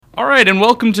All right, and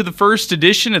welcome to the first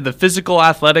edition of the Physical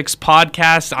Athletics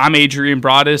Podcast. I'm Adrian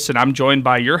Broadus, and I'm joined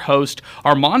by your host,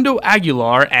 Armando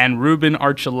Aguilar and Ruben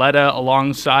Archuleta,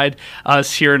 alongside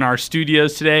us here in our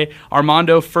studios today.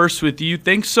 Armando, first with you.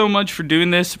 Thanks so much for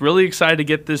doing this. Really excited to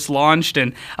get this launched,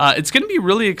 and it's going to be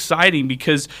really exciting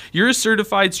because you're a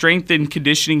certified strength and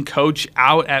conditioning coach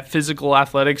out at Physical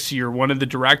Athletics. You're one of the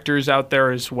directors out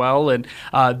there as well, and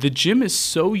the gym is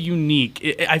so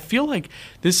unique. I feel like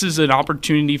this is an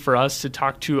opportunity for us to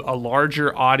talk to a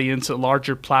larger audience, a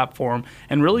larger platform,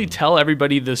 and really tell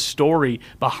everybody the story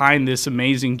behind this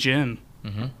amazing gym.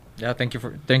 Mm-hmm. Yeah, thank you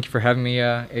for having me,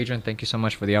 Adrian. Thank you so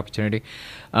much for the opportunity.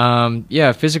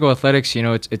 Physical athletics,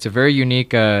 it's a very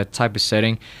unique type of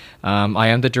setting. I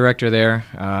am the director there.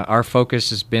 Our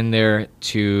focus has been there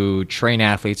to train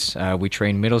athletes. We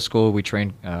train middle school, we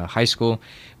train high school,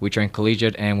 we train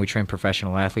collegiate, and we train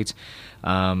professional athletes.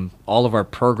 All of our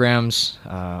programs,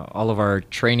 all of our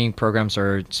training programs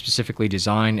are specifically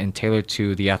designed and tailored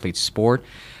to the athlete's sport.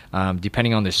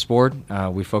 Depending on their sport,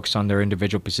 we focus on their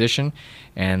individual position,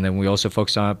 and then we also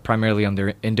focus primarily on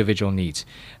their individual needs.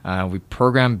 We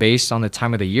program based on the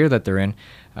time of the year that they're in,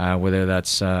 whether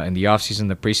that's in the off-season,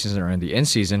 the preseason, or in the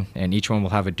in-season, and each one will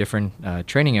have a different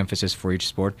training emphasis for each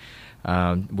sport.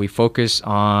 We focus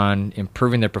on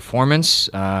improving their performance,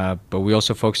 but we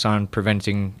also focus on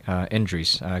preventing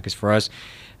injuries, because for us,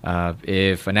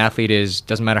 if an athlete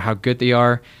doesn't matter how good they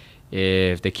are,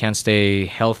 if they can't stay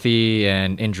healthy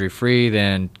and injury-free,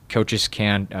 then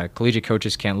collegiate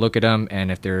coaches can't look at them.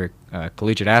 And if they're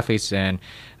collegiate athletes, then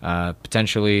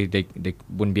potentially they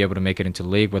wouldn't be able to make it into the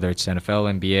league, whether it's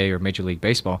NFL, NBA, or Major League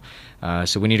Baseball.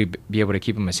 So we need to be able to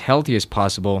keep them as healthy as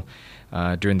possible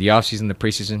during the off-season, the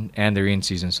preseason, and their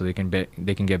in-season, so they can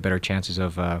get better chances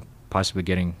of possibly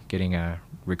getting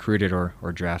recruited or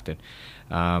drafted.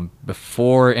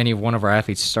 Before any one of our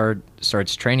athletes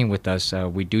starts training with us,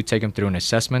 we do take them through an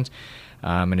assessment,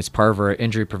 and it's part of our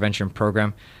injury prevention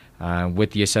program.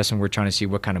 With the assessment, we're trying to see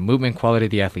what kind of movement quality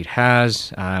the athlete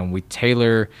has. We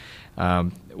tailor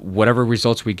whatever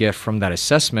results we get from that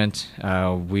assessment.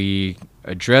 We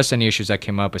address any issues that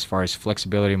came up as far as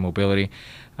flexibility and mobility.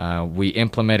 We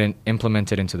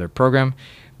implement it into their program.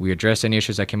 We address any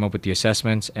issues that came up with the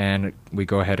assessments, and we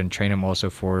go ahead and train them also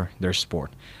for their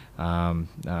sport.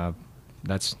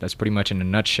 That's pretty much in a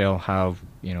nutshell how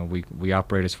we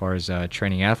operate as far as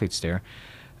training athletes there.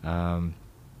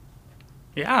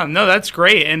 Yeah, no, that's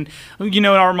great. And,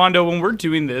 Armando, when we're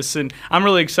doing this, and I'm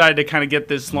really excited to kind of get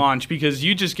this launched because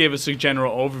you just gave us a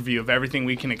general overview of everything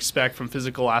we can expect from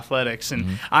physical athletics.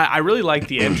 And I really like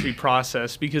the entry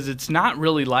process because it's not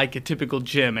really like a typical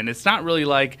gym, and it's not really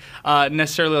like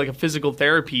necessarily like a physical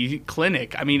therapy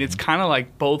clinic. I mean, it's kind of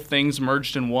like both things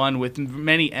merged in one with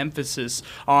many emphasis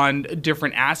on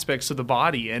different aspects of the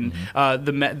body and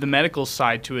the medical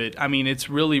side to it. I mean, it's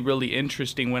really, really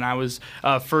interesting. When I was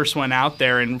first went out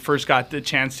there and first got the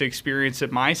chance to experience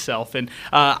it myself. And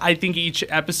I think each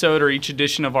episode or each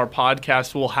edition of our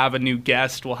podcast will have a new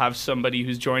guest. We'll have somebody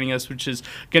who's joining us, which is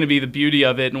going to be the beauty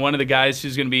of it. And one of the guys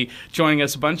who's going to be joining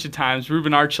us a bunch of times,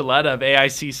 Ruben Archuleta of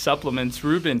AIC Supplements.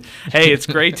 Ruben, hey, it's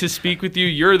great to speak with you.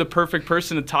 You're the perfect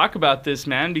person to talk about this,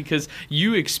 man, because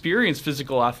you experience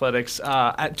physical athletics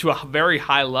to a very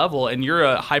high level, and you're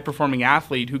a high-performing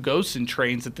athlete who goes and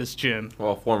trains at this gym.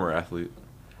 Well, former athlete.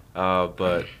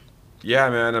 But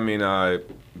yeah, man, I mean, I've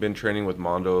been training with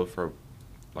Mondo for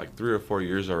like 3 or 4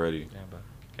 years already. Yeah,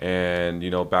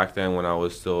 and, back then when I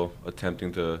was still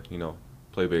attempting to,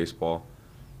 play baseball,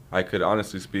 I could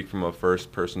honestly speak from a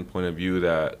first-person point of view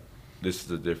that this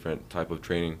is a different type of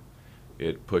training.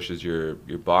 It pushes your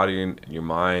body and your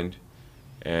mind,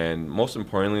 and most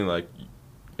importantly, like,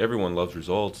 everyone loves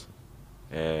results.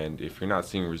 And if you're not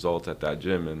seeing results at that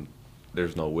gym, and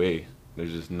there's no way.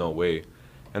 There's just no way.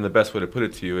 And the best way to put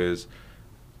it to you is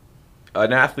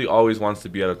an athlete always wants to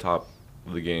be at the top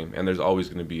of the game, and there's always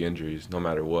going to be injuries no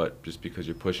matter what, just because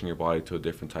you're pushing your body to a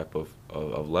different type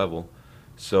of level.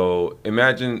 So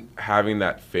imagine having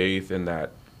that faith and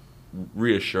that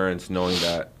reassurance, knowing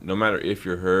that no matter if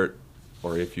you're hurt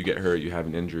or if you get hurt, you have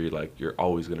an injury, like, you're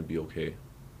always going to be okay.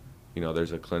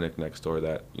 There's a clinic next door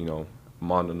that,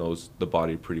 Mondo knows the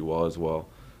body pretty well as well.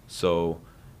 So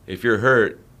if you're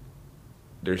hurt,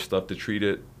 there's stuff to treat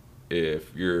it.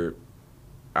 If you're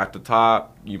at the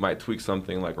top, you might tweak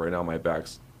something. Like right now, my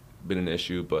back's been an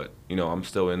issue, but, I'm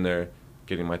still in there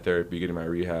getting my therapy, getting my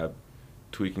rehab,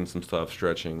 tweaking some stuff,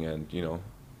 stretching, and,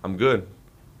 I'm good.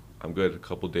 A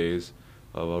couple days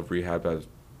of rehab has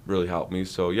really helped me.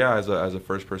 So, yeah, as a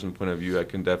first-person point of view, I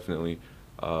can definitely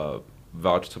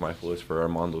vouch to my fullest for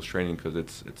Armando's training because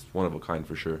it's one of a kind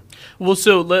for sure. Well,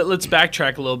 so let's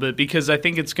backtrack a little bit because I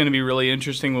think it's going to be really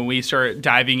interesting when we start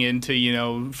diving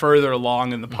into, further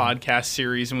along in the podcast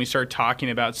series and we start talking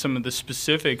about some of the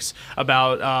specifics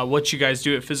about what you guys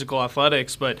do at Physical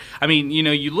Athletics. But, I mean,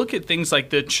 you look at things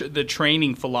like the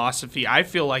training philosophy. I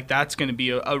feel like that's going to be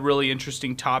a really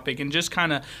interesting topic and just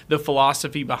kind of the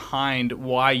philosophy behind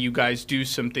why you guys do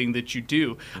something that you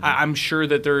do. I'm sure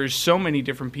that there's so many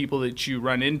different people that you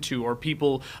run into or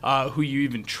people who you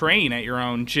even train at your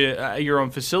own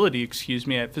facility,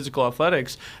 at Physical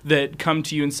Athletics, that come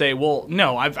to you and say, well,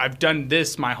 no, I've done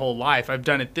this my whole life. I've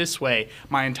done it this way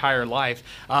my entire life.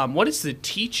 What is the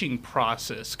teaching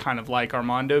process kind of like,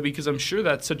 Armando? Because I'm sure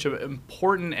that's such an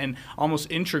important and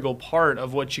almost integral part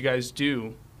of what you guys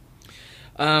do.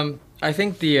 I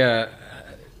think I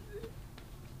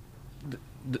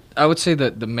would say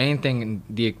that the main thing,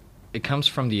 it comes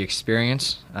from the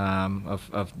experience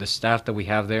of the staff that we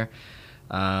have there,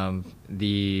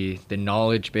 the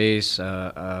knowledge base.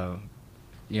 Our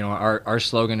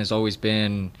slogan has always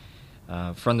been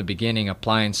from the beginning,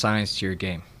 applying science to your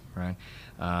game, right?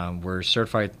 We're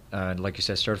certified, like you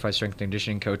said, certified strength and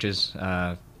conditioning coaches.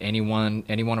 Any one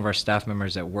of our staff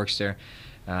members that works there,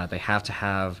 they have to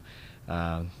have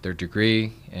their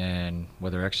degree in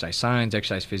whether exercise science,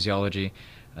 exercise physiology.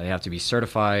 They have to be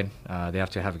certified. They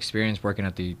have to have experience working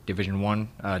at the Division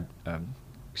I,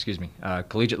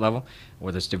 collegiate level,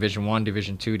 whether it's Division I,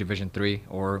 Division II, Division III,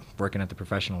 or working at the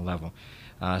professional level.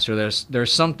 So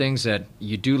there's some things that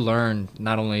you do learn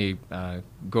not only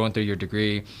going through your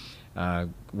degree,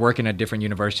 working at different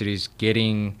universities,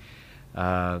 getting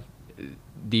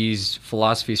these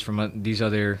philosophies from these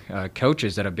other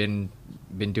coaches that have been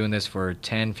doing this for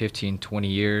 10, 15, 20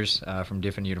 years from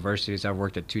different universities. I've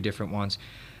worked at 2 different ones.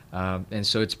 And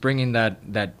so it's bringing that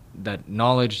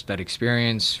knowledge, that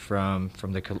experience from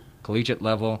the collegiate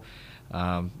level,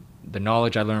 the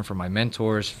knowledge I learned from my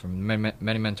mentors, from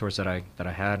many mentors that I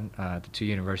had at the 2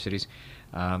 universities,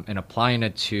 and applying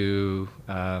it to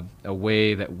a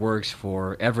way that works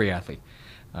for every athlete.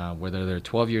 Whether they're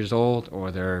 12 years old or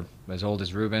they're as old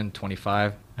as Ruben,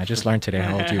 25. I just learned today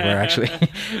how old you were, actually.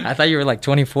 I thought you were like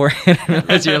 24.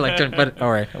 Unless you were like 20, but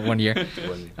all right, 1 year.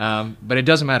 But it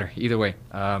doesn't matter either way.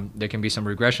 There can be some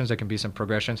regressions, there can be some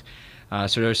progressions.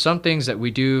 So there's some things that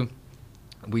we do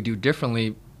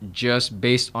differently just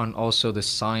based on also the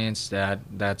science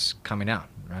that's coming out,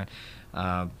 right?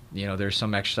 There's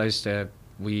some exercise that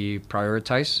we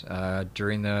prioritize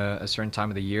during a certain time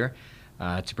of the year.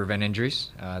 To prevent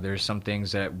injuries. There's some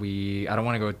things that I don't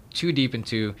want to go too deep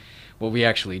into what we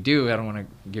actually do. I don't want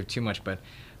to give too much, but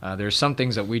there's some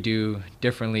things that we do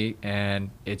differently, and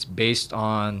it's based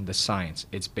on the science.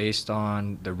 It's based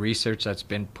on the research that's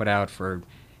been put out for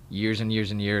years and years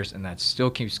and years, and that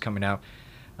still keeps coming out.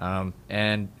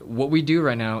 And what we do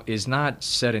right now is not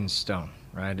set in stone,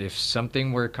 right? If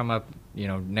something were to come up,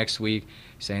 next week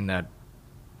saying that,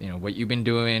 what you've been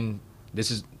doing, this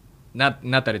is not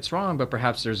that it's wrong, but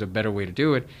perhaps there's a better way to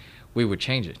do it, we would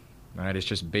change it, right? It's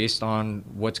just based on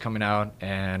what's coming out,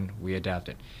 and we adapt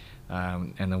it.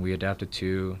 And then we adapt it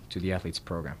to the athlete's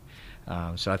program.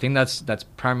 So I think that's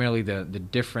primarily the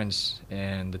difference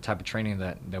in the type of training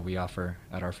that we offer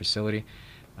at our facility.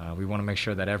 We want to make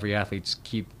sure that every athlete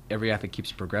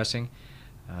keeps progressing,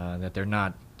 that they're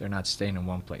not staying in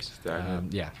one place.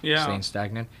 Stagnant. Staying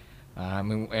stagnant.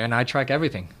 And I track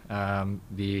everything.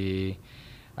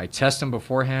 I test them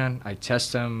beforehand. I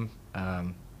test them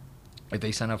if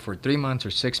they sign up for 3 months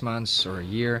or 6 months or a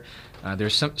year.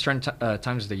 There's some certain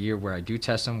times of the year where I do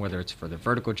test them, whether it's for the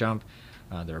vertical jump,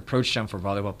 their approach jump for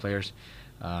volleyball players.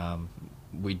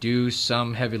 We do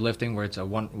some heavy lifting where it's a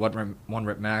one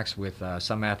rep max with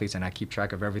some athletes, and I keep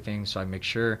track of everything. So I make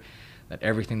sure that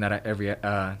everything that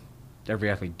every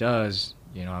athlete does,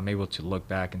 I'm able to look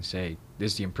back and say,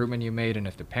 this is the improvement you made. And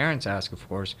if the parents ask, of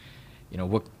course,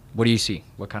 what do you see?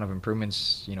 What kind of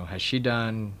improvements, has she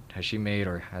done, has she made,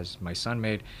 or has my son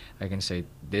made? I can say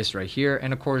this right here.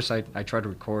 And of course, I try to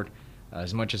record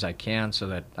as much as I can so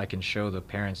that I can show the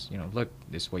parents, look,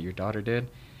 this is what your daughter did.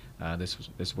 This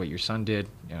is what your son did.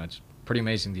 It's pretty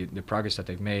amazing the progress that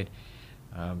they've made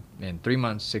in 3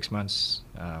 months, 6 months,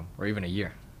 or even a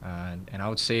year. And I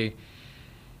would say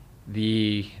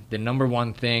the number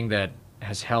one thing that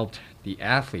has helped the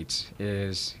athletes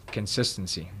is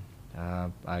consistency.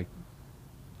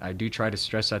 I do try to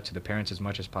stress that to the parents as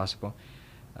much as possible.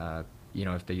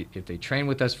 If they train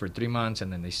with us for 3 months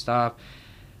and then they stop,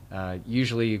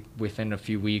 usually within a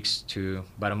few weeks to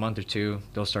about a month or 2,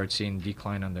 they'll start seeing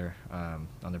decline on their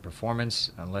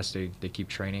performance unless they keep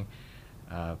training.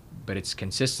 But it's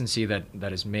consistency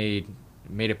that has made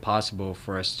made it possible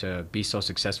for us to be so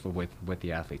successful with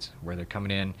the athletes, where they're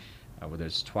coming in, whether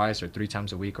it's twice or 3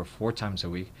 times a week or 4 times a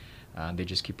week. They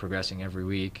just keep progressing every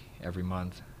week, every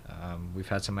month. We've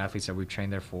had some athletes that we've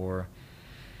trained there for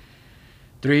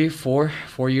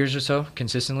 4 years or so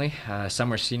consistently.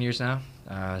 Some are seniors now,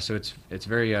 so it's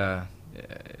very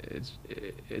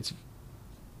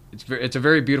it's a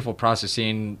very beautiful process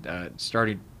seeing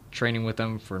starting training with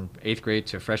them from 8th grade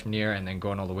to freshman year and then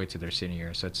going all the way to their senior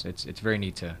year. So it's very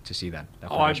neat to see that.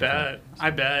 Oh, I bet. I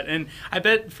bet. And I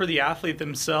bet for the athlete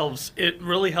themselves, it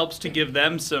really helps to give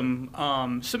them some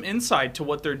insight to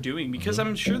what they're doing, because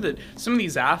I'm sure that some of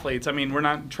these athletes, I mean, we're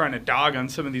not trying to dog on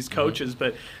some of these coaches,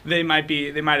 but they might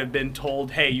have been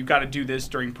told, hey, you got to do this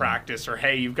during practice, or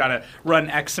hey, you've got to run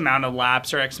X amount of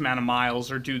laps or X amount of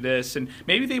miles or do this. And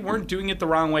maybe they weren't doing it the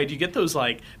wrong way. Do you get those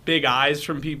like big eyes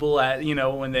from people at, you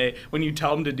know, when you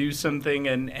tell them to do something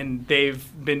and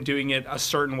they've been doing it a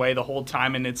certain way the whole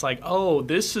time, and it's like, oh,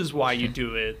 this is why you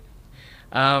do it?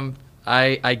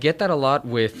 I get that a lot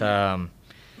with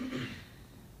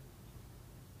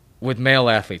male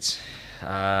athletes,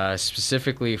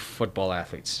 specifically football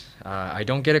athletes. I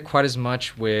don't get it quite as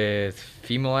much with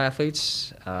female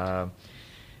athletes.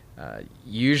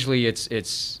 Usually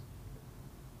it's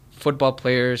football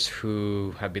players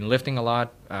who have been lifting a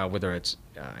lot, whether it's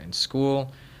in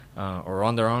school or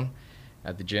on their own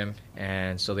at the gym,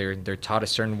 and so they're taught a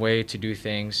certain way to do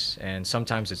things, and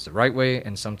sometimes it's the right way,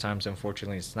 and sometimes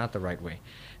unfortunately it's not the right way.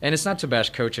 And it's not to bash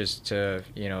coaches to,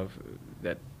 you know,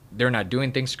 that they're not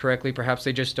doing things correctly. Perhaps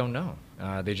they just don't know.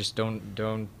 They just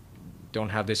don't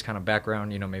have this kind of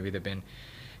background. You know, maybe they've been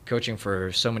coaching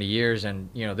for so many years, and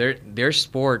you know their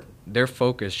sport, their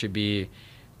focus should be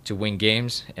to win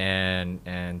games and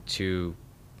to,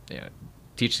 you know,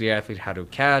 teach the athlete how to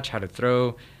catch, how to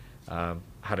throw,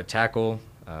 how to tackle,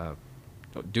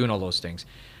 doing all those things.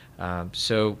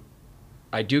 So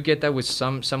I do get that with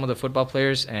some of the football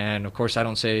players, and of course I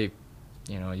don't say,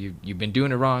 you know, you've been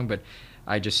doing it wrong, but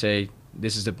I just say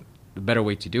this is the better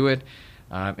way to do it,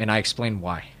 and I explain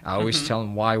why. I always tell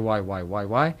them why.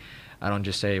 I don't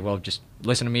just say, well, just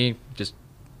listen to me, just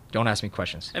don't ask me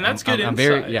questions. And that's good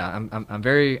insight. I'm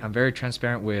very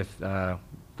transparent with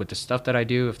the stuff that I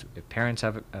do. If parents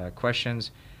have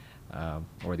questions,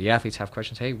 or the athletes have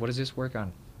questions, hey, what does this work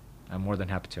on? I'm more than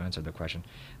happy to answer the question.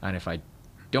 And if I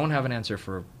don't have an answer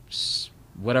for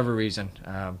whatever reason,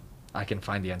 I can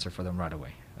find the answer for them right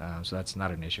away. So that's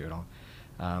not an issue at all.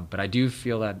 But I do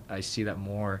feel that I see that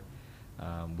more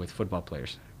with football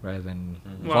players rather than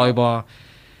volleyball,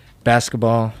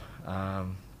 basketball,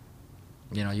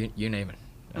 you know, you name it.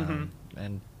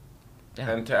 And yeah.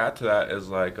 And to add to that is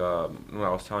like what I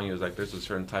was telling you is like there's a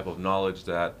certain type of knowledge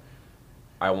that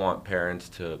I want parents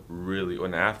to really,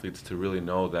 and athletes to really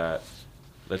know that.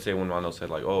 Let's say when Mondo said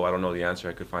like, oh, I don't know the answer,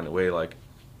 I could find a way. Like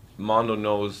Mondo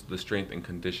knows the strength and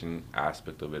condition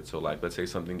aspect of it. So like, let's say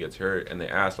something gets hurt and they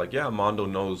ask like, yeah, Mondo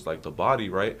knows like the body,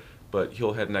 right? But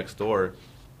he'll head next door.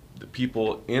 The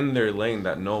people in their lane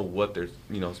that know what they're,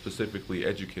 you know, specifically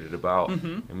educated about,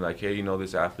 and be like, hey, you know,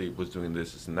 this athlete was doing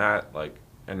this and that, like,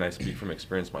 and I speak from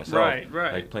experience myself. Right.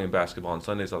 Like playing basketball on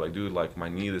Sundays, I'm like, dude, like my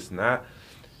knee, this and that.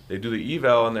 They do the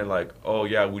eval and they're like, oh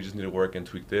yeah, we just need to work and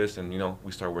tweak this, and you know,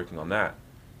 we start working on that.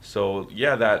 So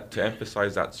yeah, that to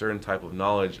emphasize that certain type of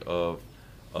knowledge of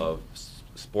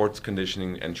sports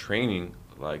conditioning and training,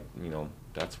 like, you know,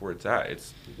 that's where it's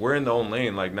at. We're in the own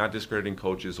lane, like not discrediting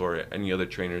coaches or any other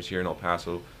trainers here in El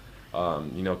Paso,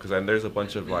 you know, because there's a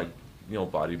bunch of like, you know,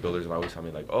 bodybuilders and always tell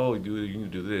me like, oh, you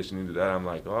need to do this, you need to do that. I'm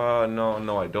like, oh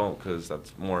no, I don't, because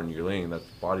that's more in your lane. That's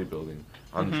bodybuilding.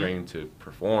 I'm trained to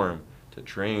perform, to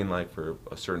train like for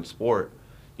a certain sport,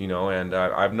 you know. And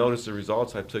I've noticed the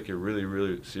results. I took it really,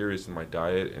 really serious in my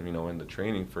diet and, you know, in the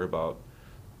training for about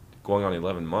going on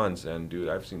 11 months, and dude,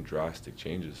 I've seen drastic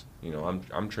changes. You know,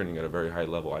 I'm training at a very high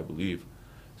level, I believe.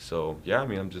 So yeah, I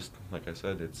mean, I'm just, like I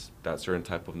said, it's that certain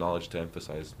type of knowledge to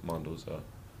emphasize Mondo's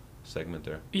segment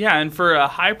there. Yeah, and for a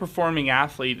high-performing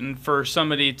athlete and for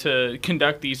somebody to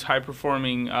conduct these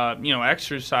high-performing, you know,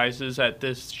 exercises at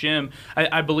this gym,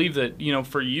 I believe that, you know,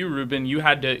 for you, Ruben, you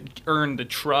had to earn the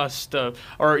trust of,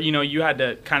 or, you know, you had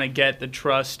to kind of get the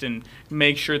trust and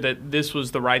make sure that this was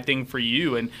the right thing for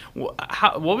you. And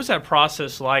what was that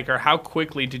process like, or how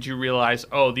quickly did you realize,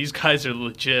 oh, these guys are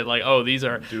legit? Like, oh, these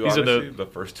are honestly, the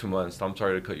first 2 months. I'm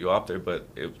sorry to cut you off there, but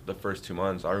the first 2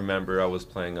 months, I remember I was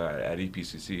playing at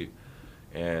EPCC.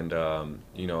 And,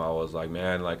 you know, I was like,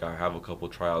 man, like I have a couple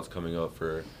tryouts coming up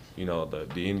for, you know,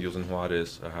 the Indios in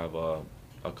Juarez. I have a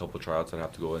couple tryouts that I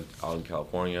have to go out in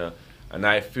California. And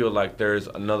I feel like there's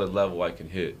another level I can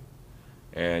hit.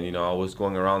 And, you know, I was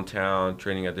going around town,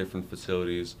 training at different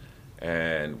facilities.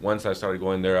 And once I started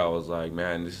going there, I was like,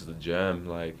 man, this is the gym.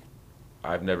 Like,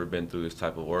 I've never been through this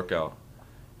type of workout.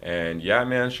 And yeah,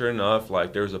 man, sure enough,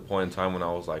 like there was a point in time when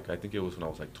I was like, I think it was when I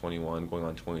was like 21, going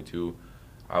on 22,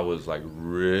 I was like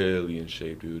really in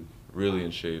shape, dude, really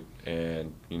in shape.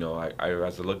 And you know, I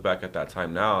as I look back at that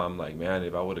time now, I'm like, man,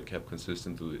 if I would have kept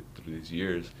consistent through these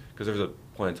years, because there was a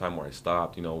point in time where I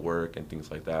stopped, you know, work and things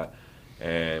like that.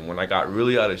 And when I got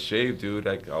really out of shape, dude,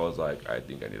 I was like, I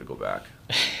think I need to go back.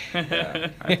 Yeah,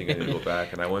 I think I need to go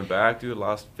back. And I went back, dude,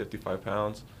 lost 55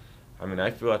 pounds. I mean, I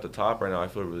feel at the top right now. I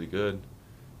feel really good.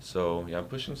 So yeah, I'm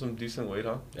pushing some decent weight,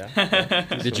 huh? Yeah.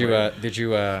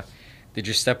 Did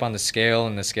you step on the scale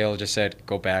and the scale just said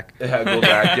go back? Yeah, go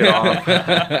back, get off.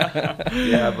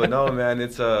 Yeah, but no, man.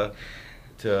 It's to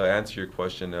answer your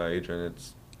question, Adrian.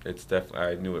 It's definitely,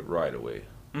 I knew it right away.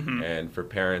 Mm-hmm. And for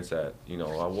parents that, you know,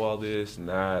 oh, well, this and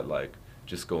that, like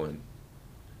just go in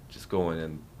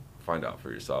and find out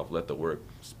for yourself. Let the work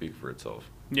speak for itself.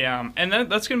 Yeah, and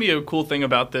that's going to be a cool thing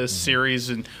about this series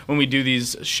and when we do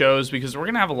these shows, because we're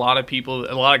going to have a lot of people,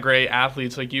 a lot of great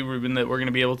athletes like you, Ruben, that we're going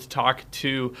to be able to talk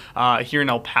to here in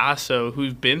El Paso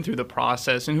who've been through the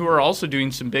process and who are also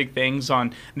doing some big things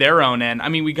on their own end. I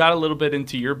mean, we got a little bit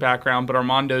into your background, but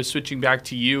Armando, switching back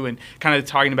to you and kind of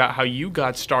talking about how you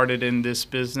got started in this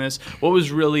business, what was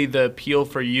really the appeal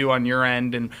for you on your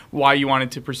end and why you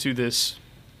wanted to pursue this?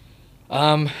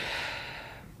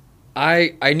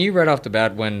 I knew right off the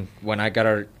bat when I got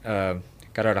out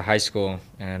of high school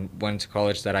and went to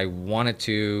college that I wanted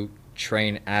to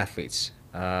train athletes.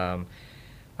 I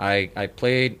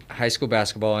played high school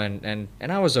basketball and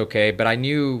I was okay, but I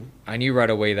knew right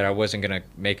away that I wasn't gonna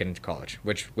make it into college,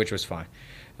 which was fine.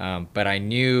 But I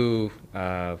knew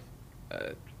I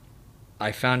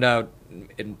found out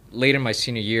late in my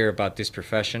senior year about this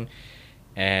profession,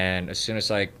 and as soon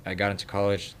as I got into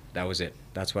college, that was it.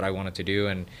 That's what I wanted to do.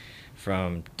 And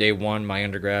from day one, my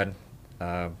undergrad,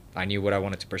 I knew what I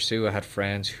wanted to pursue. I had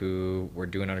friends who were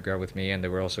doing undergrad with me, and they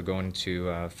were also going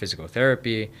to physical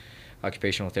therapy,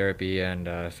 occupational therapy,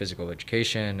 and physical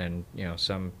education, and you know,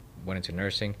 some went into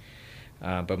nursing.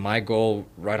 But my goal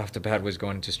right off the bat was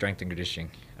going into strength and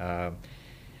conditioning.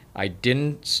 I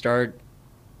didn't start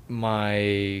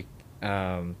my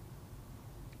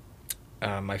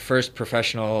my first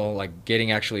professional, like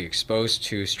getting actually exposed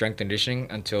to strength and conditioning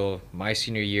until my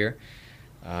senior year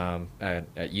at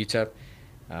UTEP.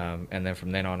 And then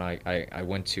from then on, I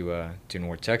went to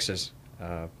North Texas,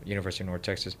 University of North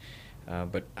Texas.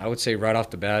 But I would say right off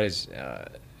the bat is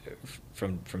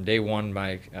from day one,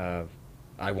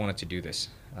 I wanted to do this.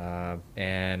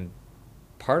 And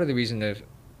part of the reason that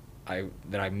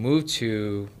I moved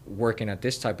to working at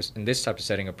in this type of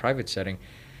setting, a private setting,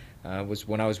 was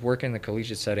when I was working in the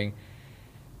collegiate setting.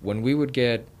 When we would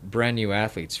get brand new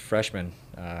athletes, freshmen,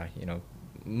 you know,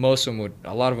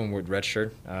 a lot of them would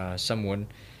redshirt, some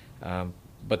wouldn't.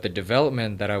 But the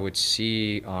development that I would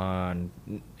see on,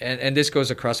 and this goes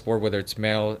across the board, whether it's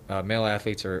male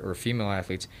athletes or female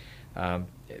athletes,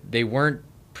 they weren't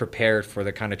prepared for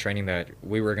the kind of training that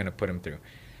we were going to put them through.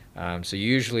 So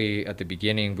usually at the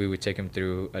beginning, we would take them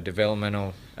through a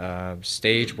developmental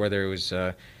stage, whether it was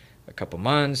a couple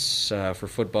months. For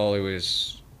football, it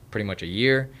was pretty much a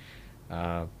year.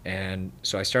 And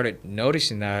so I started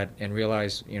noticing that and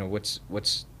realized, you know,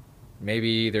 what's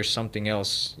maybe there's something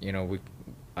else, you know,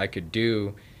 I could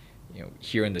do, you know,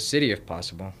 here in the city if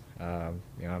possible.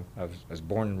 You know, I was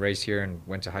born and raised here and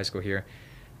went to high school here.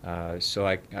 So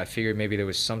I figured maybe there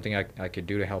was something I could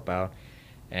do to help out.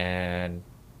 And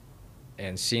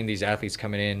seeing these athletes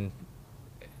coming in,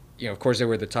 you know, of course they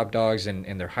were the top dogs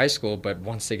in their high school, but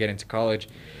once they get into college,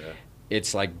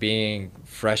 it's like being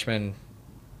freshman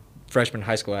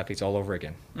high school athletes all over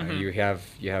again. Mm-hmm.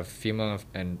 You have female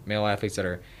and male athletes that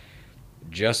are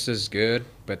just as good,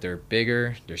 but they're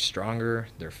bigger, they're stronger,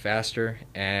 they're faster,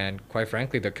 and quite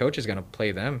frankly, the coach is going to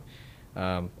play them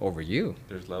over you.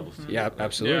 There's levels to it. Yeah,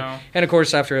 absolutely. Yeah. And of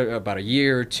course, after about a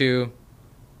year or two,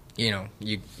 you know,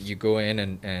 you go in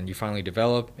and you finally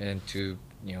develop into,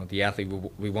 you know, the athlete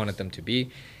we wanted them to be,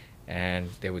 and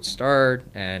they would start,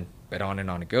 but on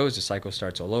and on it goes. The cycle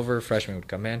starts all over. Freshmen would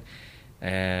come in,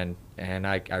 and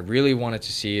I really wanted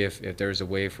to see if there's a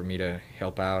way for me to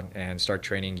help out and start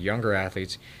training younger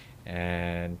athletes.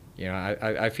 And you know,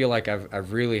 I feel like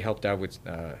I've really helped out with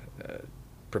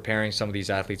preparing some of these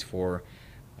athletes for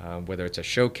whether it's a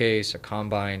showcase, a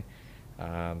combine,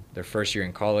 their first year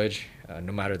in college,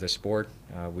 no matter the sport.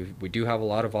 We do have a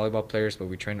lot of volleyball players, but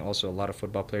we train also a lot of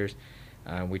football players.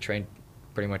 We train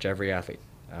pretty much every athlete,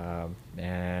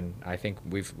 and I think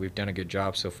we've done a good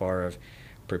job so far of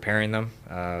preparing them.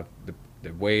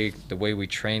 The way we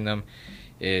train them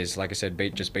is, like I said,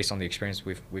 just based on the experience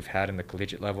we've had in the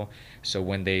collegiate level. So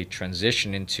when they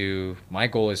transition into, my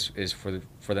goal is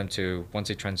for them to, once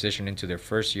they transition into their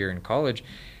first year in college,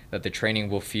 that the training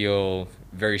will feel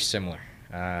very similar.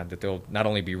 That they'll not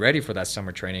only be ready for that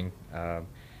summer training,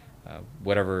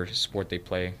 whatever sport they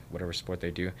play, whatever sport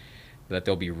they do, that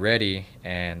they'll be ready,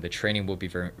 and the training will be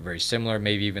very, very similar,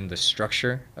 maybe even the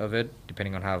structure of it,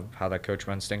 depending on how that coach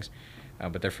runs things.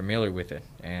 But they're familiar with it,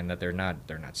 and that they're not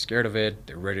scared of it.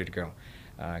 They're ready to go.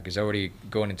 Because already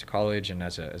going into college, and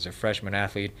as a freshman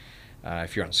athlete,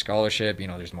 if you're on scholarship,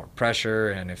 there's more pressure.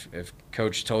 And if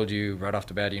coach told you right off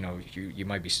the bat, you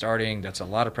might be starting, that's a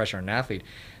lot of pressure on an athlete.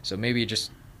 So maybe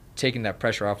just taking that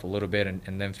pressure off a little bit,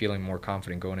 and then feeling more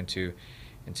confident going into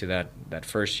that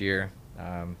first year,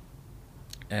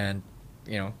 and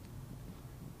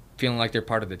feeling like they're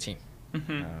part of the team.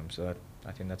 So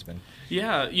I think that's been.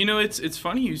 Yeah, it's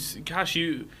funny.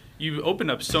 You opened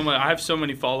up so much. I have so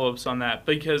many follow-ups on that,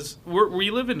 because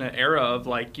we live in an era of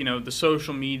the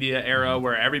social media era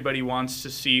where everybody wants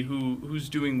to see who's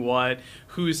doing what,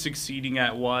 who's succeeding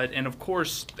at what, and of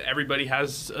course everybody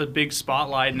has a big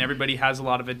spotlight and everybody has a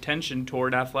lot of attention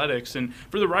toward athletics, and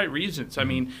for the right reasons. I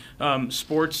mean,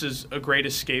 sports is a great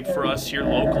escape for us here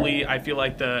locally. I feel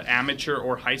like the amateur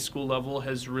or high school level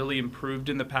has really improved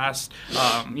in the past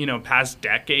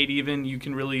decade, even, you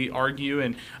can really argue,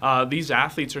 and these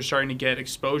athletes are starting to get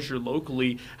exposure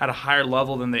locally at a higher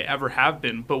level than they ever have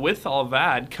been. But with all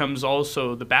that comes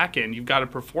also the back end. You've got to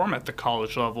perform at the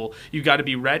college level. You've got to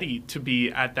be ready to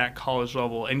be at that college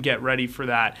level and get ready for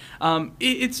that.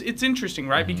 It's interesting,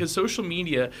 right? Because social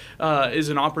media is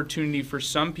an opportunity for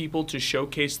some people to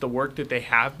showcase the work that they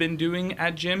have been doing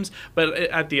at gyms, but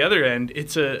at the other end,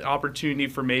 it's an opportunity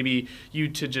for maybe you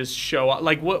to just show up.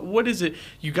 Like, what is it?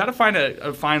 You got to find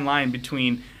a fine line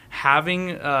between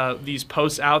having these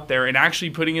posts out there and actually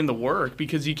putting in the work,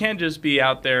 because you can't just be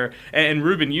out there, and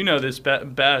Ruben, you know this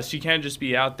best, you can't just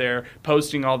be out there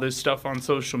posting all this stuff on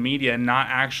social media and not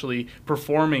actually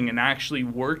performing and actually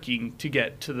working to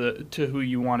get to who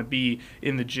you want to be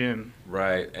in the gym.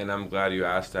 Right, and I'm glad you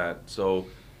asked that. So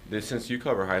since you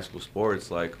cover high school sports,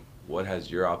 what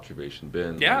has your observation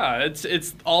been? Yeah,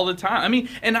 it's all the time. I mean,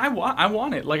 and I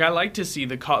want it. I like to see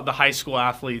the high school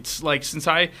athletes. Since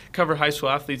I cover high school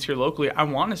athletes here locally, I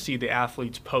want to see the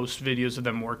athletes post videos of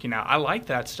them working out. I like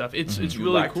that stuff. It's really cool. You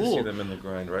like to see them in the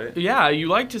grind, right? Yeah, you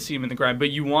like to see them in the grind, but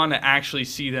you want to actually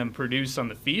see them produce on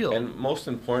the field. And most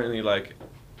importantly,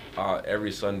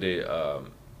 every Sunday,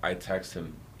 I text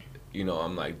him.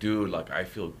 I'm like, dude, I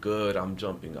feel good. I'm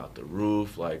jumping out the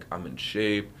roof. I'm in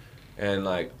shape. And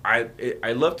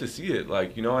I love to see it,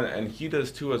 and he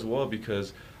does too as well,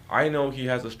 because I know he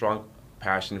has a strong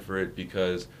passion for it,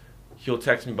 because he'll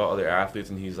text me about other athletes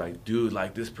and he's like, dude,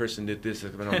 this person did this,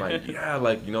 and I'm like, yeah,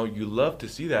 you love to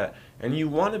see that, and you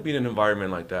want to be in an environment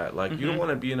like that. You don't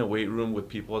want to be in a weight room with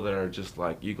people that are just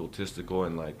egotistical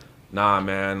and nah,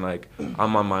 man,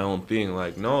 I'm on my own thing.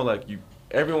 No,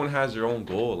 everyone has their own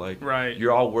goal. Right.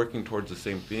 You're all working towards the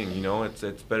same thing.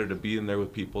 It's better to be in there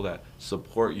with people that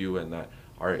support you and that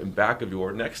are in back of you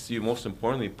or next to you. Most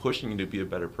importantly, pushing you to be a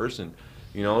better person.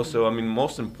 So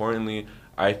most importantly,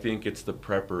 I think it's the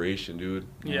preparation, dude,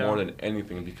 more than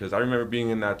anything. Because I remember being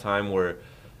in that time where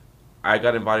I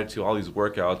got invited to all these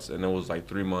workouts, and it was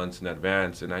 3 months in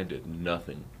advance, and I did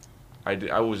nothing.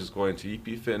 I was just going to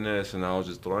EP Fitness, and I was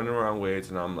just throwing around weights,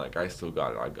 and I'm I still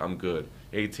got it. I'm good.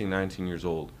 18, 19 years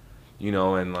old,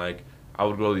 and I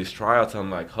would go to these tryouts,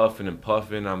 I'm huffing and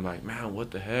puffing. I'm man,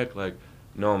 what the heck?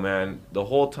 No, man, the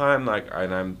whole time,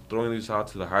 and I'm throwing these out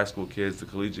to the high school kids, the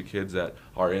collegiate kids that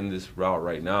are in this route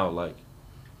right now,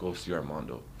 go see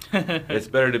Armando. It's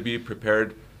better to be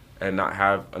prepared and not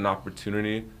have an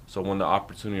opportunity, so when the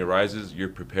opportunity arises, you're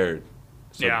prepared.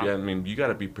 So, yeah, you got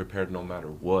to be prepared no matter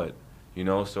what.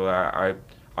 So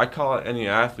I call it any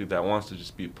athlete that wants to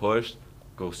just be pushed,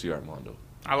 go see Armando.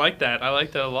 I like that. I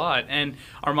like that a lot. And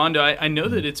Armando, I know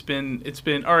that it's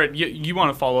been all right. You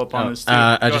want to follow up on this too?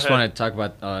 I just want to talk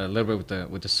about a little bit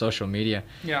with the social media.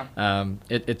 Yeah.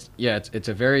 It's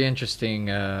a very interesting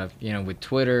with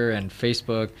Twitter and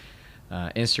Facebook,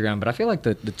 Instagram. But I feel like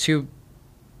the two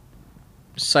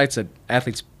sites that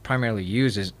athletes primarily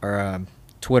use are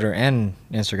Twitter and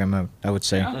Instagram. I would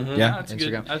say. Yeah, that's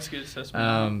Instagram. That's a good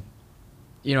assessment.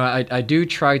 I do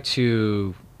try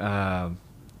to.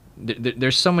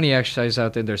 There's so many exercises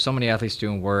out there. There's so many athletes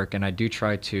doing work, and I do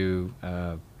try to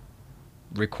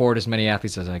record as many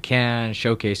athletes as I can,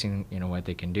 showcasing what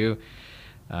they can do.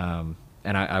 And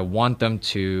I want them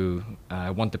to. I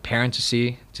want the parent to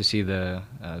see the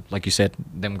like you said,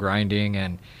 them grinding,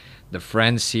 and the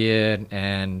friends see it,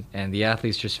 and the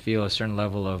athletes just feel a certain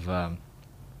level of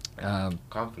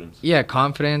Confidence. Yeah,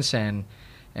 confidence and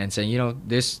saying, you know,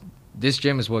 this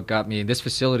gym is what got me, this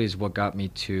facility is what got me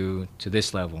to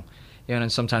this level. You know,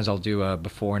 and sometimes I'll do a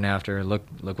before and after, look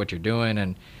what you're doing,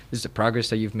 and this is the progress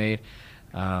that you've made.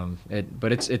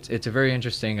 But it's a very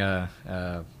interesting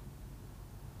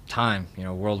time, you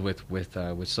know, world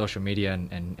with social media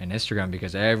and Instagram,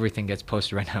 because everything gets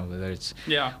posted right now, whether it's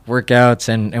workouts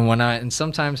and whatnot. And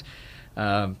sometimes, you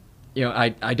know,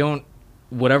 I don't,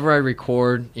 whatever I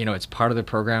record, you know, it's part of the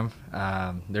program.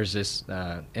 There's this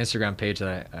Instagram page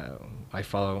that I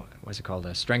follow. What's it called?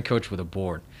 A strength coach with a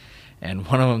board. And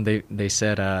one of them, they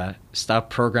said,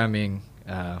 stop programming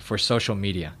for social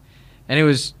media. And it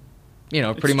was, you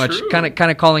know, pretty much kind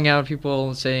of calling out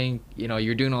people, saying, you know,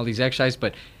 you're doing all these exercises,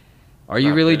 but are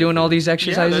you really doing all these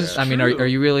exercises? Yeah, I mean, are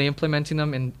you really implementing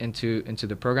them into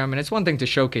the program? And it's one thing to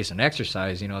showcase an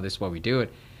exercise, you know, this is why we do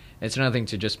it. It's another thing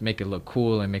to just make it look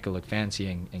cool and make it look fancy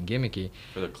and gimmicky.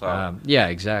 For the cloud. Yeah,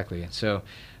 exactly. So,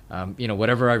 you know,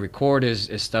 whatever I record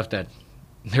is stuff that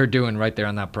they're doing right there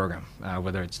on that program.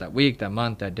 Whether it's that week, that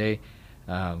month, that day,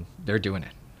 they're doing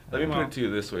it. Let me put it to you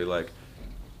this way. Like,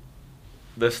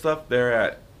 the stuff there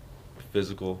at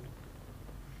physical,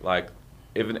 like,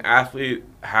 if an athlete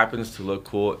happens to look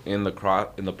cool in the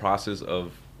process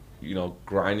of, you know,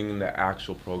 grinding in the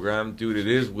actual program, dude, it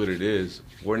is what it is.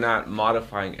 We're not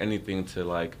modifying anything to,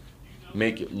 like,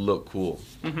 make it look cool.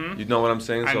 Mm-hmm. You know what I'm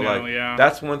saying? So,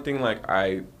 that's one thing, like,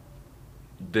 I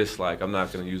dislike. I'm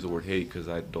not going to use the word hate because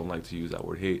I don't like to use that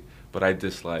word hate, but I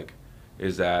dislike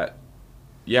is that,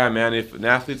 yeah, man, if an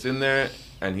athlete's in there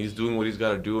and he's doing what he's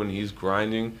got to do and he's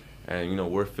grinding and, you know,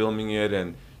 we're filming it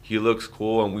and he looks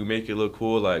cool and we make it look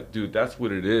cool, like, dude, that's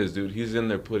what it is, dude. He's in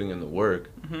there putting in the work.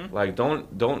 Mm-hmm. Like,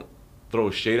 don't throw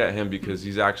shade at him because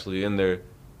he's actually in there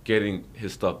getting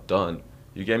his stuff done.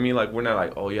 You get me? Like, we're not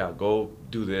like, oh, yeah, go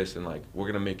do this and, like, we're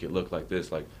going to make it look like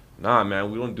this. Like, nah,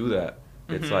 man, we don't do that.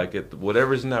 Mm-hmm. It's like,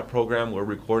 whatever's in that program, we're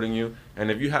recording you.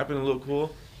 And if you happen to look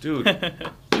cool, dude,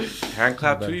 hand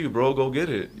clap to you, bro. Go get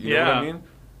it. You know what I mean?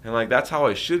 And, like, that's how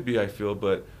it should be, I feel.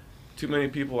 But too many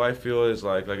people, I feel, is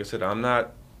like I said, I'm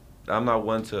not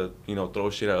one to, you know, throw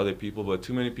shit at other people, but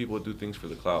too many people do things for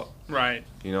the clout. Right.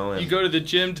 You know, and you go to the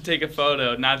gym to take a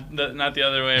photo, not the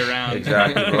other way around.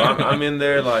 Exactly, bro. I'm in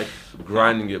there, like,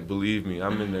 grinding it. Believe me,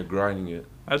 I'm in there grinding it.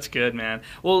 That's good, man.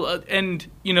 Well, and,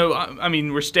 you know, I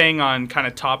mean, we're staying on kind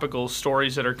of topical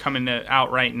stories that are coming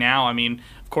out right now. I mean,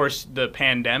 of course, the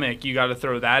pandemic, you got to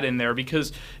throw that in there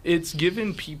because it's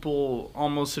given people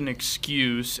almost an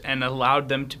excuse and allowed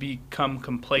them to become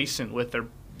complacent with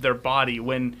their body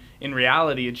when in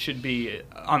reality it should be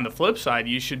on the flip side.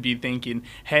 You should be thinking,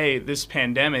 hey, this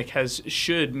pandemic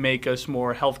should make us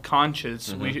more health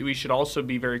conscious. Mm-hmm. We should also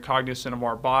be very cognizant of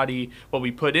our body, what we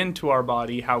put into our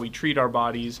body, how we treat our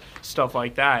bodies, stuff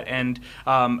like that. And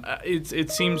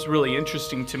it seems really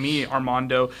interesting to me,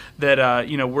 Armando, that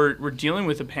you know, we're dealing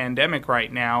with a pandemic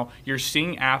right now. You're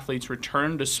seeing athletes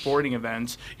return to sporting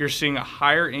events. You're seeing a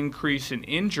higher increase in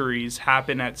injuries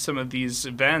happen at some of these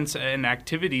events and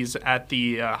activities at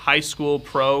the high school,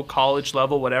 pro, college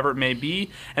level, whatever it may be.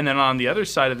 And then on the other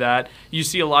side of that, you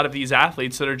see a lot of these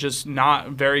athletes that are just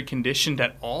not very conditioned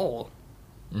at all.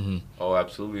 Mm-hmm. Oh,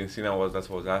 absolutely. And see, that's what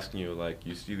I was asking you. Like,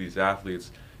 you see these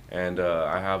athletes, and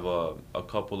I have a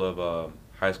couple of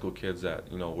high school kids that,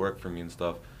 you know, work for me and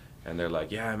stuff, and they're like,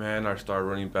 yeah, man, our star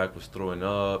running back was throwing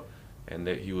up, and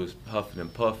he was huffing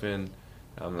and puffing.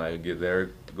 I'm like, there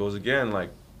it goes again, like,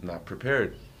 not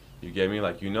prepared. You get me?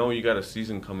 Like, you know, you got a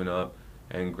season coming up,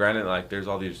 and granted, like, there's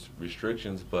all these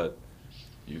restrictions, but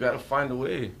you got to find a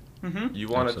way. Mm-hmm. You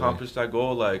want to accomplish that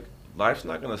goal, like, life's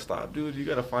not going to stop, dude. You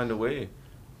got to find a way.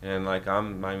 And, like,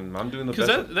 I'm doing the best.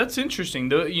 Because that's interesting,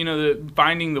 the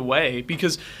finding the way.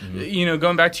 Because, you know,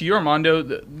 going back to you,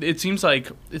 Armando, it seems like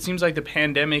the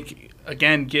pandemic,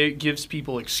 again, gives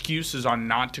people excuses on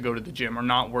not to go to the gym or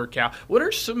not work out. What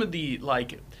are some of the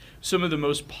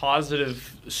most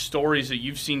positive stories that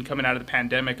you've seen coming out of the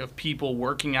pandemic of people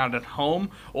working out at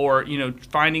home or, you know,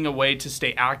 finding a way to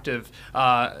stay active,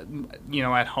 you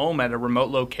know, at home at a remote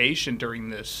location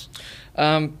during this?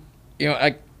 You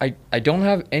know, I don't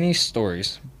have any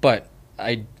stories, but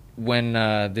when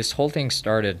this whole thing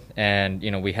started and,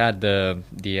 you know, we had the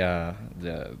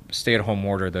stay-at-home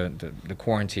order, the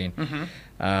quarantine,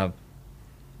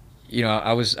 you know,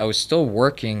 I was still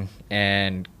working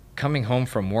and coming home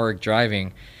from work,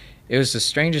 driving. It was the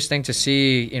strangest thing to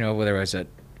see, you know, whether it was at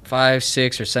 5,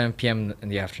 6, or 7 p.m. in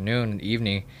the afternoon, in the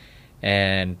evening,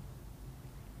 and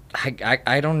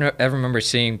I don't ever remember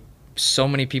seeing so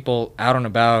many people out and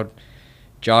about,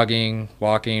 jogging,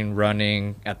 walking,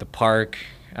 running at the park,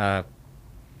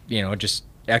 you know, just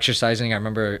exercising. I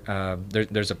remember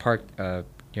there's a park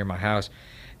near my house,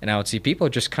 and I would see people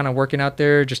just kind of working out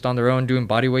there, just on their own, doing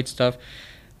body weight stuff.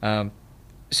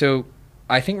 So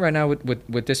I think right now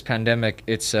with this pandemic,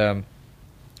 it's I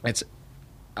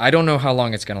don't know how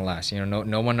long it's gonna last.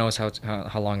 No one knows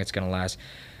how long it's gonna last.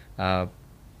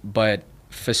 But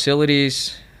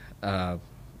facilities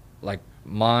like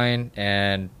mine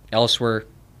and elsewhere,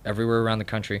 everywhere around the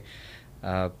country,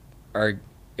 are,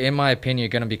 in my opinion,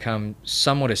 going to become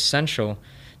somewhat essential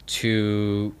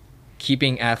to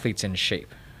keeping athletes in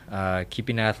shape,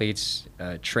 keeping athletes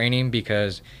training,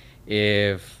 because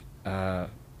if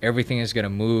everything is going to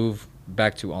move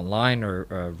back to online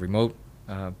or remote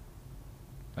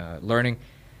learning,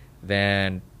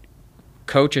 then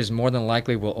coaches more than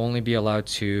likely will only be allowed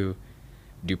to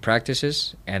do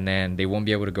practices, and then they won't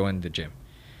be able to go in the gym,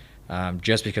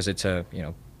 just because it's a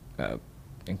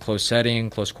enclosed setting,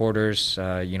 close quarters.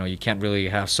 You can't really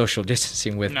have social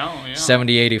distancing with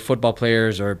 70, 80 football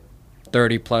players or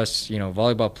 30 plus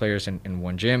volleyball players in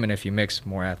one gym, and if you mix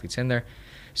more athletes in there.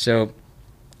 So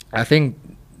I think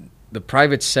the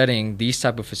private setting, these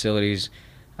type of facilities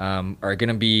are going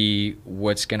to be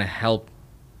what's going to help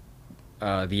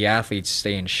the athletes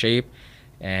stay in shape,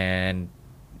 and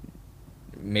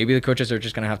maybe the coaches are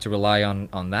just going to have to rely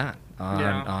on that,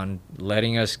 on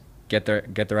letting us get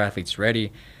their athletes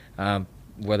ready,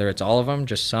 whether it's all of them,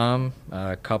 just some,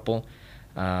 a couple,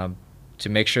 to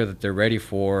make sure that they're ready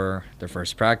for their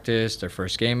first practice, their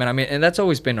first game. And that's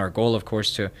always been our goal, of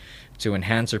course, to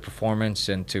enhance their performance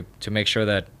and to make sure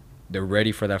that they're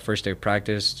ready for that first day of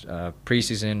practice,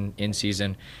 preseason, in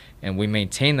season, and we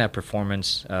maintain that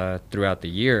performance throughout the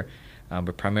year,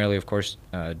 but primarily, of course,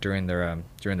 during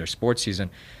their sports season.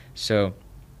 So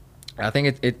I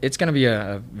think it's going to be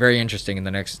a very interesting in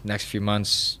the next few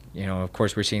months. Of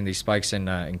course, we're seeing these spikes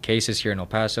in cases here in El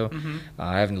Paso. Mm-hmm.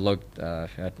 I haven't looked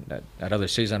at other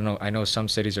cities. I know some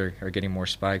cities are getting more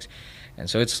spikes, and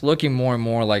so it's looking more and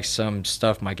more like some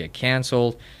stuff might get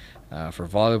canceled for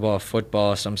volleyball,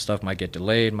 football. Some stuff might get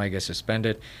delayed, might get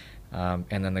suspended. And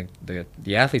then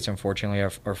the athletes, unfortunately,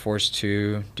 are forced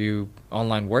to do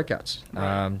online workouts.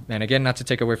 Right. And again, not to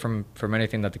take away from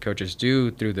anything that the coaches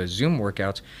do through the Zoom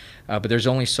workouts, but there's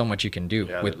only so much you can do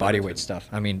with body weight stuff.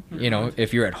 I mean,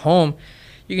 if you're at home,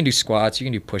 you can do squats, you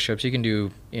can do push-ups, you can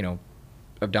do,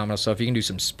 abdominal stuff, you can do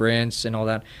some sprints and all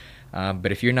that.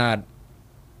 But if you're not,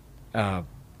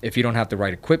 if you don't have the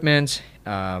right equipment,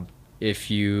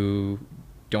 if you're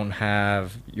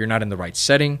not in the right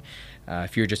setting,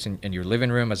 if you're just in your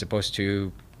living room as opposed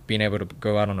to being able to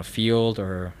go out on a field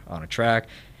or on a track,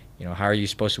 how are you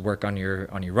supposed to work on your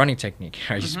running technique?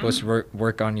 How are you supposed to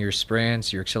work on your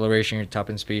sprints, your acceleration, your top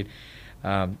end speed?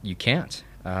 You can't.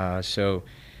 So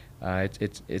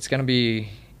it's gonna be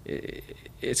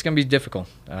difficult.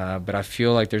 But I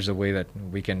feel like there's a way that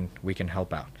we can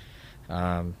help out.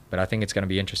 But I think it's gonna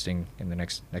be interesting in the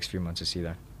next few months to see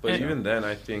that. But even then,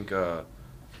 I think.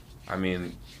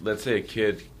 Let's say a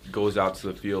kid goes out to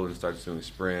the field and starts doing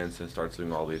sprints and starts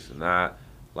doing all this and that.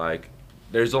 Like,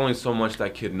 there's only so much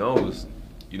that kid knows.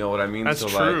 You know what I mean? That's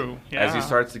true. As he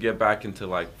starts to get back into,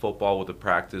 like, football with a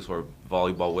practice or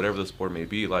volleyball, whatever the sport may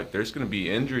be, like, there's going to be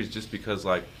injuries just because,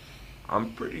 like,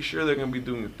 I'm pretty sure they're going to be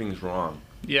doing things wrong.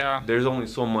 Yeah. There's only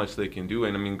so much they can do.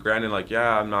 And, granted, like,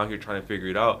 I'm out here trying to figure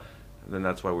it out. And then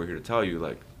that's why we're here to tell you,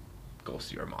 like, go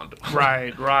see Armando.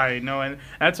 Right. No, and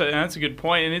that's a good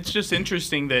point. And it's just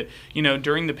interesting that,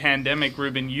 during the pandemic,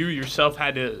 Ruben, you yourself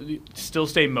had to still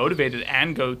stay motivated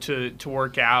and go to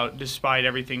work out despite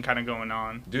everything kind of going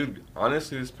on. Dude,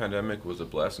 honestly, this pandemic was a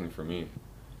blessing for me.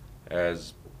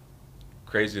 As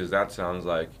crazy as that sounds,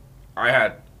 like, I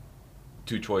had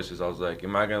two choices. I was like,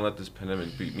 am I going to let this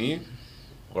pandemic beat me,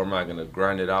 or am I going to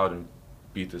grind it out and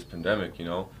beat this pandemic,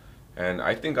 And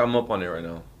I think I'm up on it right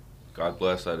now. God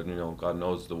bless that, God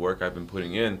knows the work I've been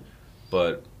putting in,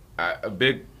 but a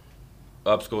big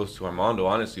ups goes to Armando.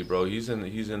 Honestly, bro, he's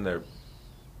in there.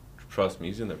 Trust me,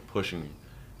 he's in there pushing me,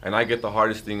 and I get the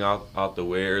hardest thing out the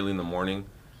way early in the morning,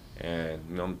 and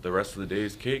the rest of the day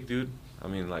is cake, dude. I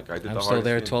did the hardest thing. I'm still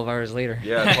there 12 hours later.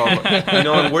 Yeah, 12.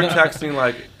 And we're texting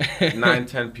like 9,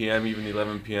 10 p.m., even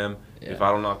 11 p.m. Yeah. If I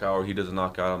don't knock out or he doesn't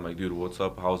knock out, I'm like, dude, what's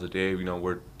up? How's the day?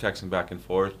 We're texting back and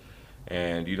forth,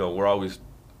 and we're always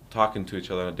talking to each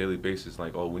other on a daily basis,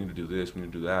 like, oh, we need to do this, we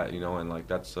need to do that, and like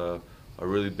that's a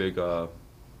really big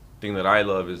thing that I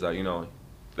love, is that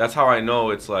that's how I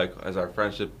know it's like, as our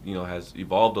friendship has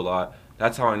evolved a lot,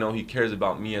 that's how I know he cares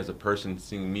about me as a person,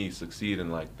 seeing me succeed, and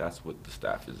like that's what the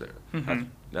staff is there. Mm-hmm.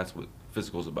 That's what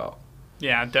physical's about.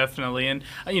 Yeah, definitely. And,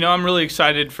 I'm really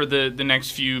excited for the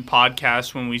next few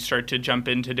podcasts when we start to jump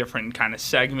into different kind of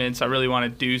segments. I really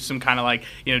want to do some kind of like,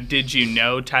 did you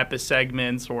know type of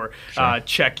segments, or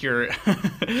check your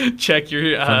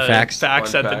Fun facts.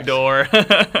 facts Fun at facts. the door.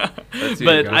 Let's see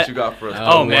what you got for us.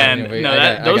 Oh, man. No,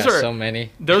 I those got are so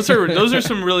many. those are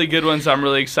some really good ones. I'm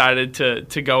really excited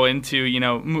to go into,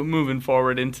 moving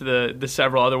forward into the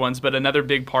several other ones. But another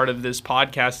big part of this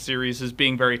podcast series is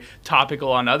being very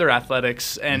topical on other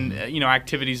athletics and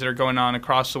activities that are going on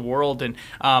across the world. And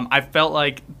I felt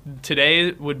like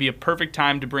today would be a perfect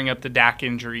time to bring up the Dak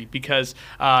injury, because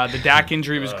the Dak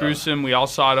injury was gruesome. We all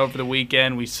saw it over the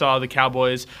weekend. We saw the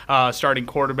Cowboys starting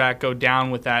quarterback go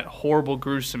down with that horrible,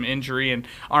 gruesome injury. And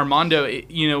Armando,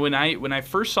 when I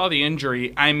first saw the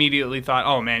injury, I immediately thought,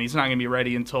 oh man, he's not going to be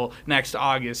ready until next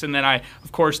August. And then I,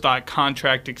 of course, thought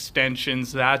contract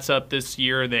extensions, that's up this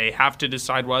year. They have to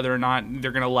decide whether or not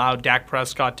they're going to allow Dak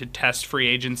Prescott to test free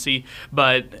agency.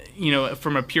 But,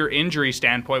 from a pure injury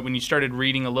standpoint, when you started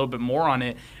reading a little bit more on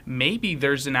it, maybe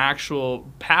there's an actual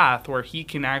path where he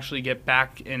can actually get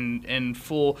back in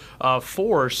full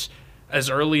force as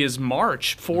early as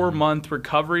March. 4-month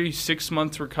recovery, 6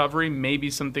 months recovery, maybe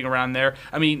something around there.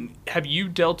 I mean, have you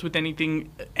dealt with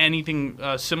anything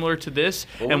similar to this?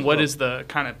 And what is the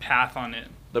kind of path on it?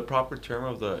 The proper term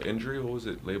of the injury, what was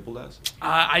it labeled as?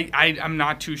 I'm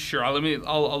not too sure.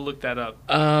 I'll look that up.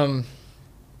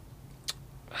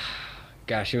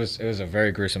 Gosh, it was a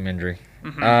very gruesome injury.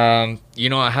 Mm-hmm.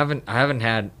 I haven't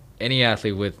had any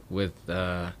athlete with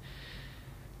that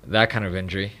kind of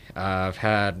injury. I've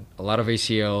had a lot of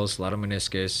ACLs, a lot of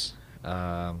meniscus,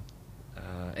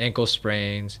 ankle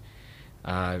sprains.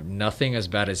 Nothing as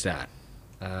bad as that.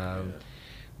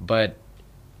 But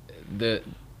the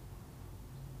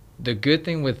good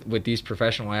thing with these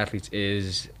professional athletes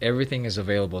is everything is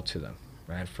available to them,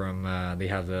 right? From they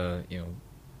have the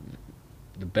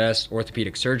best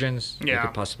orthopedic surgeons they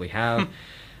could possibly have.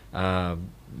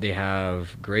 They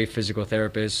have great physical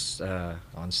therapists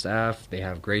on staff. They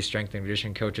have great strength and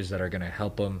conditioning coaches that are going to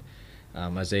help them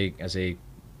as they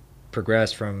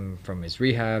progress from his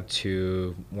rehab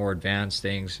to more advanced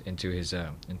things into his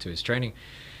training.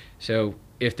 So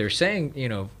if they're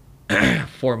saying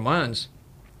 4 months,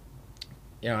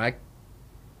 I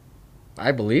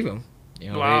believe them.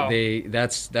 Wow.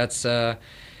 That's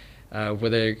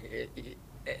whether.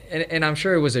 And I'm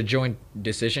sure it was a joint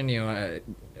decision.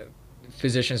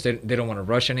 Physicians, they don't want to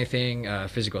rush anything.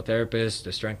 Physical therapists,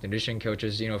 the strength and conditioning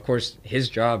coaches. Of course, his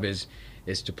job is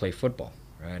to play football,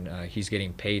 right? He's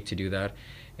getting paid to do that,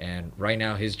 and right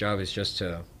now his job is just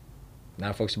to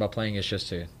not focus about playing. It's just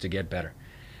to get better.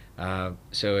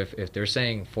 So if they're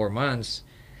saying 4 months,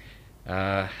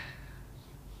 that's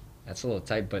a little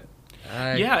tight, but.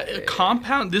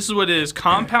 Compound. This is what it is: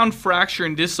 compound fracture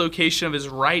and dislocation of his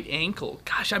right ankle.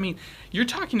 Gosh, I mean, you're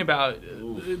talking about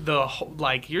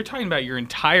you're talking about your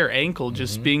entire ankle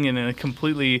just being in a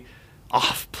completely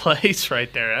off place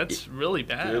right there. That's really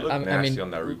bad. It looked nasty on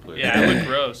that replay. Yeah, it looked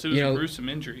gross. It was a gruesome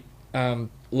injury.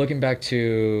 Looking back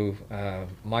to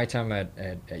my time at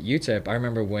UTEP, I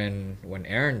remember when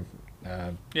Aaron,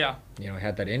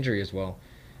 had that injury as well.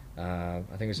 I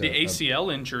think it was the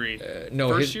ACL injury. No,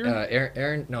 first year.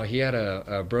 Aaron. No, he had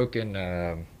a broken.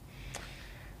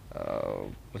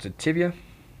 Was it tibia?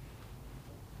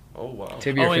 Oh wow.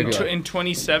 Tibia or fibula. In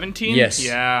 2017. Yes.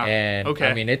 Yeah. And okay.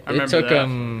 I mean, it took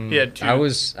him.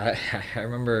 I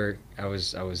remember I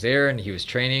was there and he was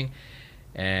training,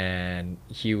 and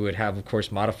he would have, of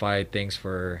course, modified things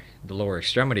for the lower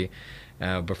extremity.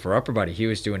 But for upper body, he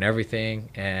was doing everything,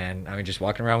 and I mean, just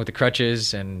walking around with the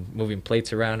crutches and moving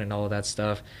plates around and all of that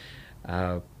stuff.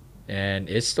 And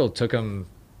it still took him,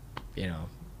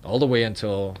 all the way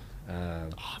until.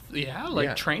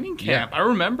 Training camp. Yeah. I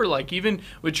remember, even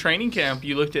with training camp,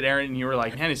 you looked at Aaron and you were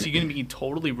like, man, is he going to be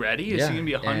totally ready? Is he going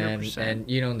to be 100%? And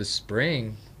in the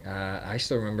spring, I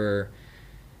still remember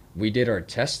we did our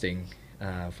testing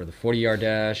for the 40-yard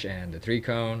dash and the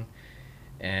 3-cone,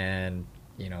 and.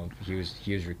 He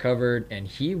was recovered, and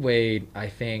he weighed, I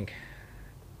think,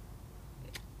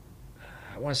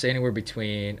 I want to say anywhere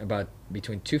between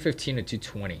 215 and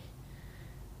 220.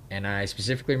 And I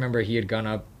specifically remember he had gone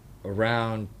up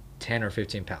around 10 or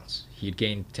 15 pounds. He had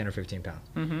gained 10 or 15 pounds.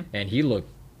 Mm-hmm. And he looked,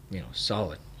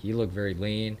 solid. He looked very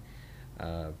lean,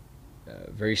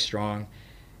 very strong.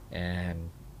 And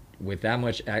with that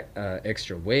much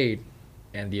extra weight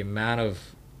and the amount of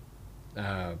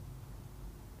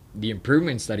the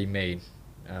improvements that he made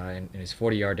in his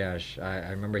 40-yard dash, I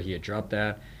remember he had dropped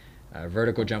that.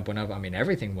 Vertical jump went up. I mean,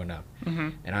 everything went up. Mm-hmm.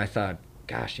 And I thought,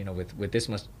 gosh, with this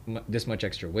much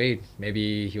extra weight,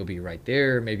 maybe he'll be right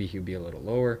there. Maybe he'll be a little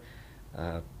lower.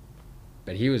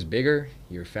 But he was bigger,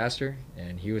 he was faster,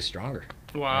 and he was stronger.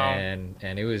 Wow. And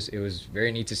it was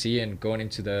very neat to see. And going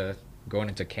into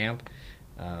camp,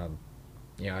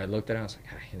 you know, I looked at him, I was like,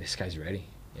 hey, this guy's ready.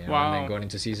 You know? Wow. And then going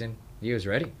into season, he was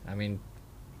ready. I mean,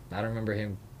 I don't remember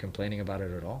him complaining about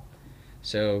it at all.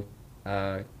 So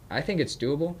I think it's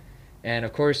doable. And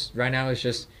of course, right now it's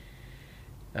just,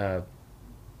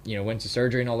 you know, went to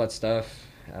surgery and all that stuff.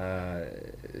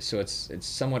 So it's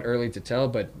somewhat early to tell,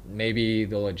 but maybe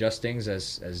they'll adjust things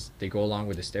as they go along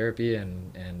with this therapy,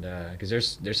 and because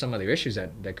there's some other issues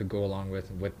that could go along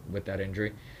with that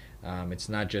injury. It's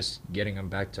not just getting them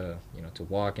back to, you know, to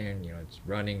walking, you know, it's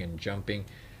running and jumping,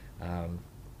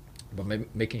 but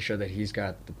making sure that he's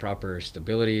got the proper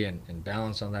stability and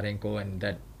balance on that ankle, and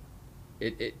that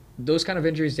those kind of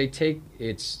injuries, they take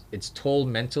its toll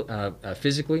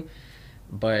physically.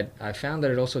 But I found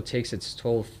that it also takes its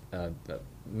toll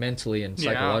mentally and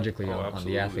psychologically on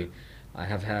the athlete. I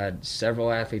have had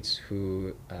several athletes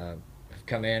who have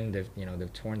come in,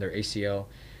 they've torn their ACL,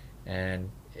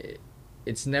 and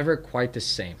it's never quite the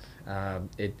same.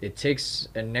 It takes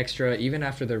an extra, even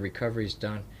after their recovery is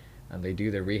done, and they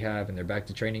do their rehab and they're back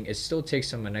to training, it still takes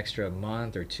them an extra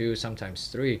month or two, sometimes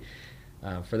 3,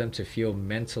 for them to feel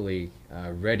mentally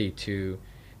ready to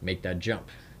make that jump,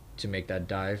 to make that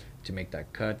dive, to make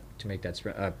that cut, to make that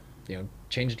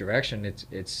change direction.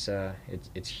 It's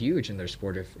huge in their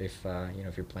sport. If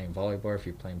you're playing volleyball, if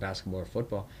you're playing basketball or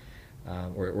football,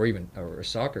 or even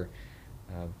soccer.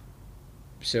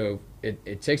 So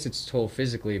it takes its toll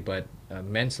physically, but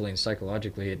mentally and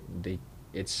psychologically,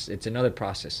 it's another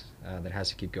process that has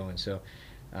to keep going. So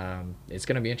it's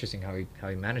going to be interesting how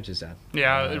he manages that.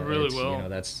 Yeah, it really will. You know,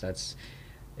 that's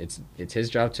it's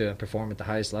his job to perform at the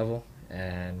highest level.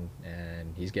 And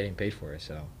he's getting paid for it,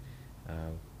 so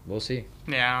we'll see.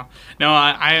 Yeah. No,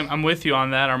 I'm with you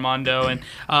on that, Armando. And,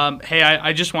 hey,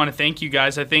 I just want to thank you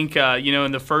guys. I think,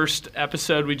 in the first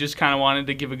episode, we just kind of wanted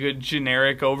to give a good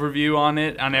generic overview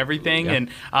on everything. Yeah. And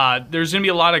there's going to be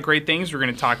a lot of great things we're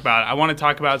going to talk about. I want to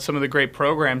talk about some of the great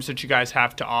programs that you guys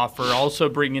have to offer, also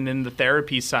bringing in the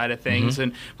therapy side of things,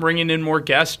 and bringing in more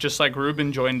guests, just like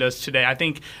Ruben joined us today. I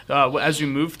think as we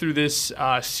move through this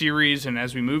series and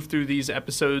as we move through these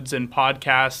episodes and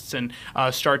podcasts and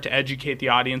start to educate the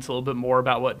audience a little bit more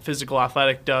about what Physical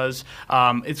Athletic does,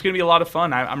 it's going to be a lot of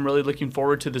fun. I'm really looking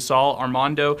forward to this all.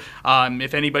 Armando,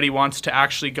 if anybody wants to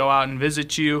actually go out and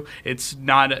visit you, it's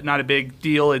not a big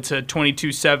deal. It's a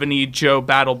 2270 Joe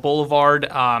Battle Boulevard,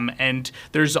 and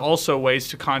there's also ways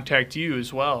to contact you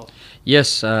as well.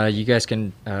 Yes, you guys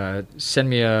can send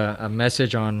me a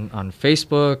message on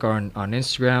Facebook or on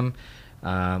Instagram,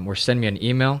 or send me an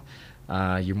email.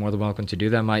 You're more than welcome to do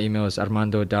that. My email is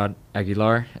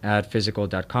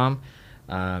armando.aguilar@physical.com.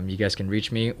 You guys can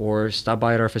reach me or stop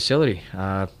by at our facility.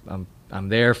 I'm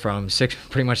there from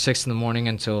pretty much 6 in the morning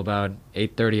until about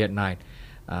 8:30 at night.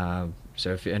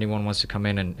 So if anyone wants to come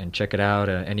in and check it out,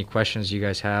 any questions you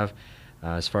guys have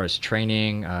as far as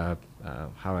training, how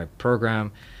I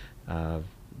program,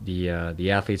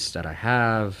 the athletes that I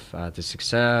have, the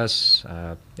success,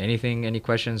 any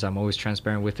questions, I'm always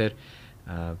transparent with it.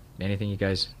 Anything you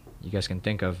guys can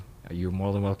think of, you're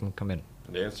more than welcome to come in.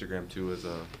 The Instagram too is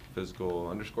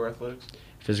physical_athletics.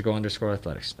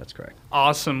 Physical_athletics. That's correct.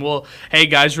 Awesome. Well, hey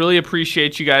guys, really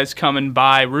appreciate you guys coming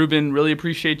by. Ruben, really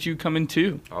appreciate you coming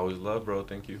too. Always love, bro.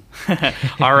 Thank you.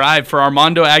 All right. For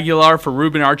Armando Aguilar, for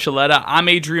Ruben Archuleta, I'm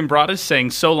Adrian Broaddus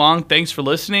saying so long. Thanks for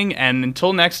listening, and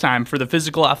until next time for the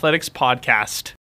Physical Athletics Podcast.